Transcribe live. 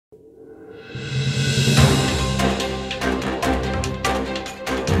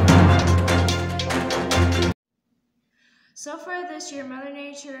this year, Mother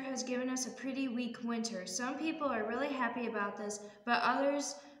Nature has given us a pretty weak winter. Some people are really happy about this, but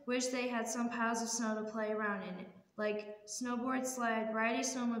others wish they had some piles of snow to play around in, like snowboard, sled, ride a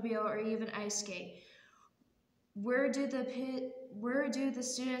snowmobile, or even ice skate. Where do the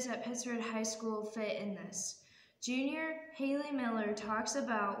students at Pittsburgh High School fit in this? Junior Haley Miller talks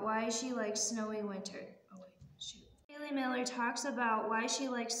about why she likes snowy winter. Haley Miller talks about why she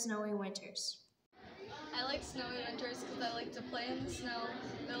likes snowy winters. I like snowy winters because I like to play in the snow,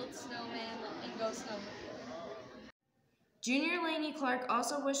 build snowman, and go snowmobiling. Junior Lainey Clark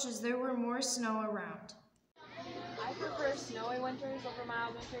also wishes there were more snow around. I prefer snowy winters over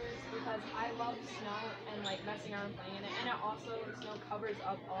mild winters because I love snow and like messing around playing in it, and the snow covers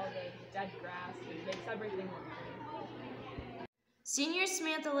up all the dead grass and makes everything look pretty. Senior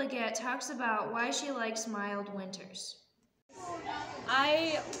Samantha Leggett talks about why she likes mild winters.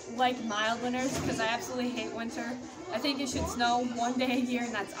 I like mild winters because I absolutely hate winter. I think it should snow one day a year,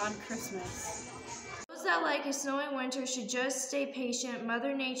 and that's on Christmas. Those that like a snowy winter should just stay patient.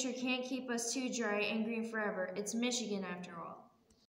 Mother Nature can't keep us too dry and green forever. It's Michigan after all.